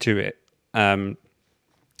shift to it, and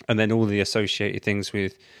then all the associated things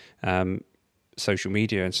with social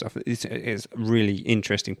media and stuff. It's a really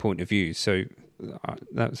interesting point of view. So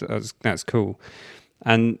that's cool.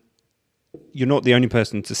 And you're not the only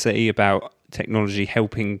person to say about technology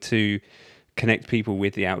helping to connect people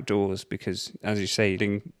with the outdoors, because as you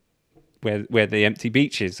say, where the empty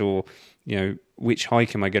beaches, or which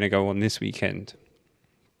hike am I going to go on this weekend.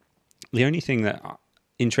 The only thing that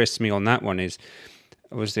interests me on that one is,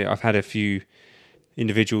 obviously, I've had a few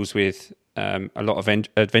individuals with a lot of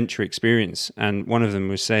adventure experience, and one of them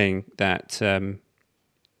was saying that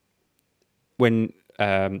when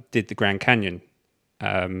did the Grand Canyon,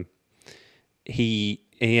 he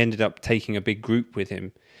ended up taking a big group with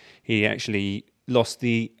him. He actually lost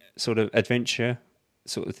the sort of adventure,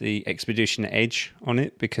 sort of the expedition edge on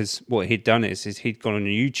it, because what he'd done is he'd gone on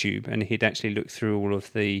YouTube and he'd actually looked through all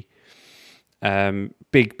of the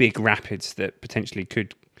big rapids that potentially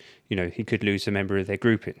could, he could lose a member of their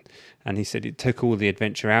group in. And he said it took all the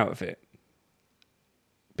adventure out of it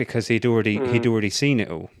because he'd already seen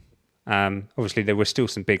it all. Obviously there were still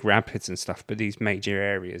some big rapids and stuff, but these major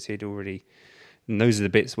areas and those are the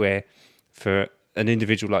bits where, for an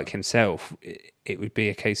individual like himself, it would be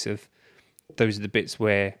a case of, those are the bits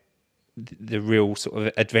where the real sort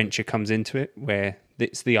of adventure comes into it, where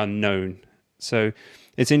it's the unknown. So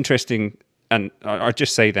it's interesting, and I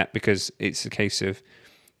just say that because it's a case of,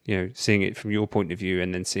 seeing it from your point of view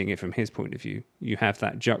and then seeing it from his point of view. You have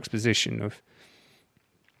that juxtaposition of,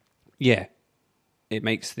 it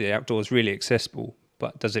makes the outdoors really accessible,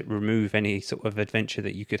 but does it remove any sort of adventure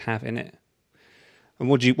that you could have in it? And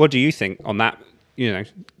what do you think on that?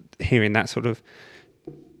 Hearing that sort of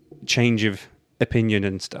change of opinion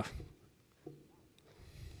and stuff.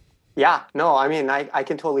 Yeah, no, I mean, I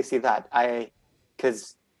can totally see that.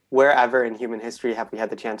 Because wherever in human history have we had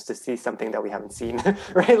the chance to see something that we haven't seen,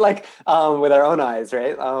 right? Like with our own eyes,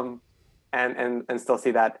 right? And still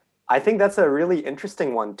see that. I think that's a really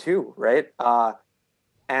interesting one too, right?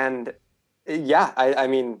 And yeah, I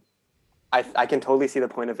mean, I can totally see the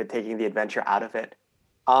point of it taking the adventure out of it.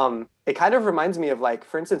 It kind of reminds me of, like,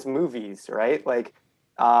 for instance, movies, right? Like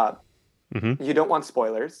You don't want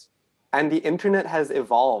spoilers, and the internet has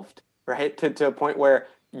evolved, right, to a point where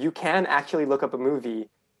you can actually look up a movie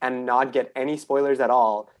and not get any spoilers at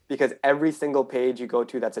all because every single page you go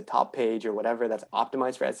to that's a top page or whatever that's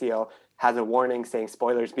optimized for SEO has a warning saying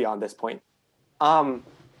spoilers beyond this point. Um,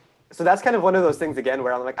 so that's kind of one of those things again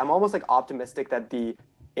where I'm almost like optimistic that the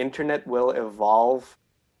internet will evolve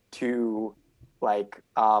to like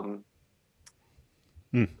to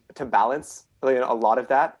balance a lot of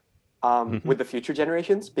that with the future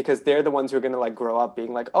generations because they're the ones who are going to like grow up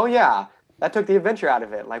being like, oh yeah, that took the adventure out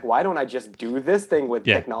of it. Like, why don't I just do this thing with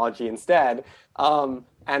technology instead?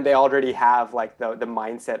 And they already have like the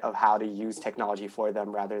mindset of how to use technology for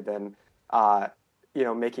them rather than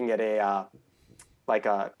making it a like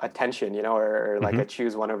a tension, or like a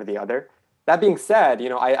choose one over the other. That being said,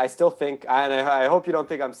 I still think, and I hope you don't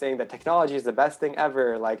think I'm saying that technology is the best thing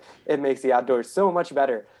ever. Like it makes the outdoors so much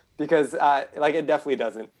better because like it definitely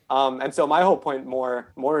doesn't. And so my whole point more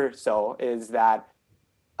so is that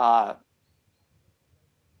I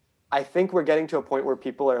think we're getting to a point where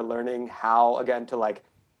people are learning how, again, to like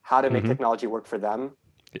how to make technology work for them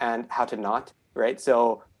and how to not, right?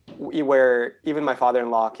 So where even my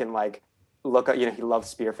father-in-law can like look at, he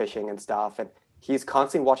loves spearfishing and stuff, and he's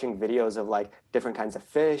constantly watching videos of like different kinds of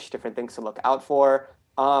fish, different things to look out for,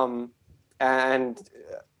 and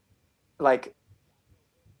like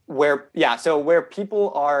where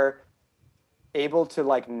people are able to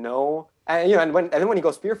like know, and then when he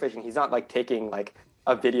goes spearfishing, he's not like taking like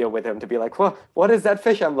a video with him to be like, well, what is that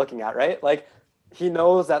fish I'm looking at, right? Like he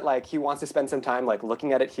knows that like he wants to spend some time like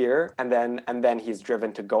looking at it here, and then he's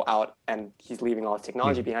driven to go out and he's leaving all his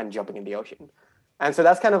technology behind and jumping in the ocean. And so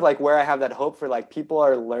that's kind of like where I have that hope for like people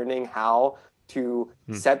are learning how to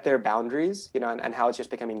set their boundaries, and how it's just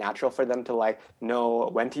becoming natural for them to like know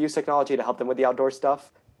when to use technology to help them with the outdoor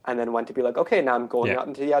stuff, and then when to be like, okay, now I'm going out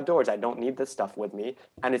into the outdoors. I don't need this stuff with me,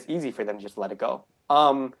 and it's easy for them to just let it go.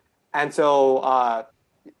 And so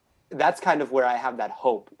that's kind of where I have that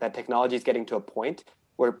hope that technology is getting to a point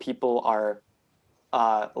where people are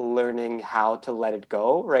learning how to let it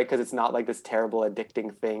go, right? Because it's not like this terrible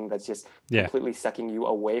addicting thing that's just completely sucking you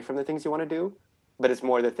away from the things you want to do, but it's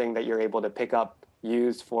more the thing that you're able to pick up,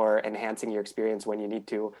 use for enhancing your experience when you need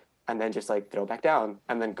to, and then just like throw back down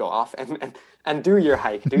and then go off and do your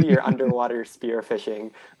hike, do your underwater spear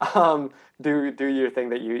fishing, do your thing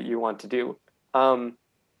that you want to do.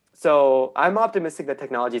 So I'm optimistic that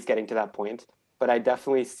technology is getting to that point, but I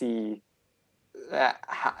definitely see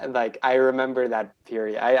like I remember that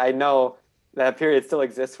period. I know that period still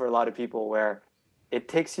exists for a lot of people where it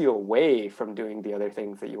takes you away from doing the other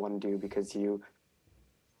things that you want to do because you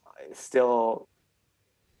still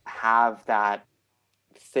have that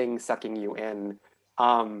thing sucking you in.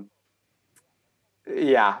 So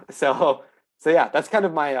yeah, that's kind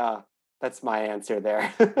of that's my answer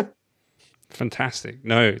there. Fantastic.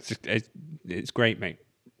 No, it's great, mate.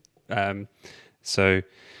 But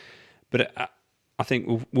I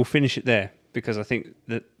think we'll finish it there because I think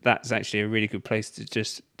that's actually a really good place to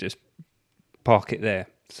just park it there.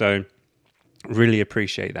 So really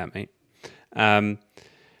appreciate that, mate. At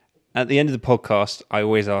the end of the podcast, I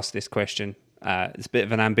always ask this question. It's a bit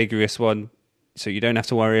of an ambiguous one, so you don't have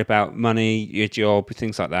to worry about money, your job,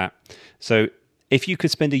 things like that. So if you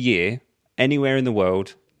could spend a year anywhere in the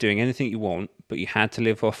world doing anything you want, but you had to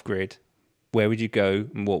live off grid, where would you go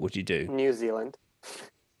and what would you do? New Zealand.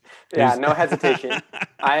 Yeah, no hesitation.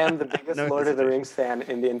 I am the biggest Lord of the Rings fan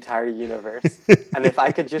in the entire universe. And if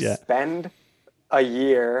I could just spend a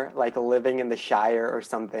year like living in the Shire or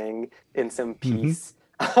something in some peace,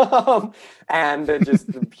 and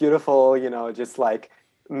just beautiful, just like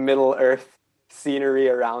Middle Earth scenery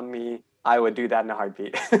around me, I would do that in a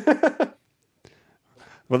heartbeat.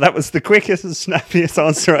 Well, that was the quickest and snappiest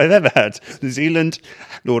answer I've ever had. New Zealand,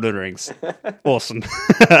 Lord of the Rings. Awesome.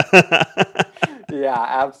 Yeah,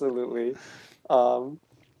 absolutely. I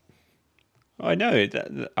know.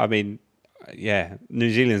 I mean, yeah, New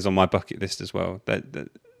Zealand's on my bucket list as well.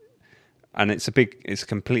 And it's a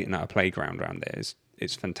complete and utter playground around there.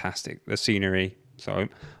 It's fantastic. The scenery. So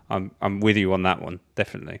I'm with you on that one,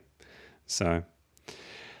 definitely. So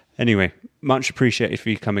anyway, much appreciated for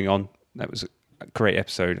you coming on. That was a great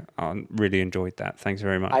episode. I really enjoyed that. Thanks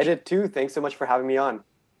very much. I did too. Thanks so much for having me on.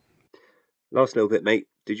 Last little bit, mate.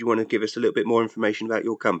 Did you want to give us a little bit more information about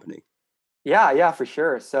your company? Yeah, for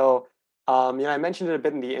sure. So, I mentioned it a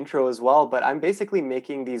bit in the intro as well, but I'm basically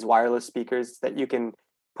making these wireless speakers that you can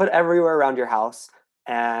put everywhere around your house,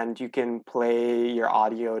 and you can play your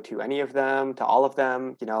audio to any of them, to all of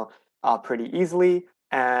them, pretty easily.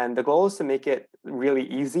 And the goal is to make it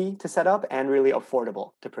really easy to set up and really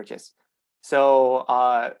affordable to purchase.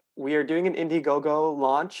 So we are doing an Indiegogo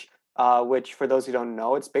launch, which for those who don't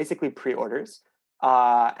know, it's basically pre-orders.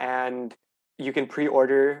 And you can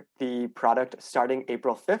pre-order the product starting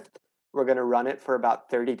April 5th. We're going to run it for about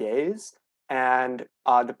 30 days. And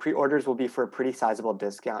the pre-orders will be for a pretty sizable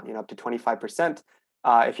discount, up to 25%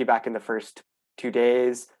 if you back in the first 2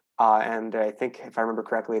 days. And I think, if I remember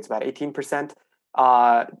correctly, it's about 18%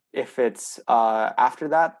 if it's after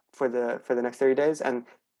that for the next 30 days. And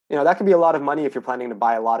that can be a lot of money if you're planning to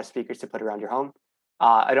buy a lot of speakers to put around your home.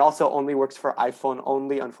 It also only works for iPhone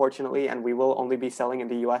only, unfortunately, and we will only be selling in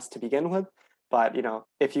the US to begin with. But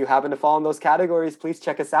if you happen to fall in those categories, please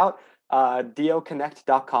check us out.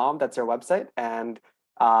 doconnect.com, that's our website. And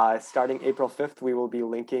starting April 5th, we will be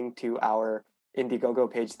linking to our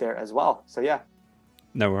Indiegogo page there as well. So yeah.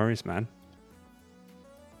 No worries, man.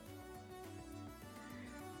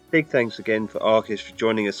 Big thanks again for Akarsh for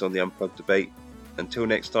joining us on the Unplugged Debate. Until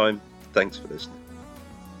next time, thanks for listening.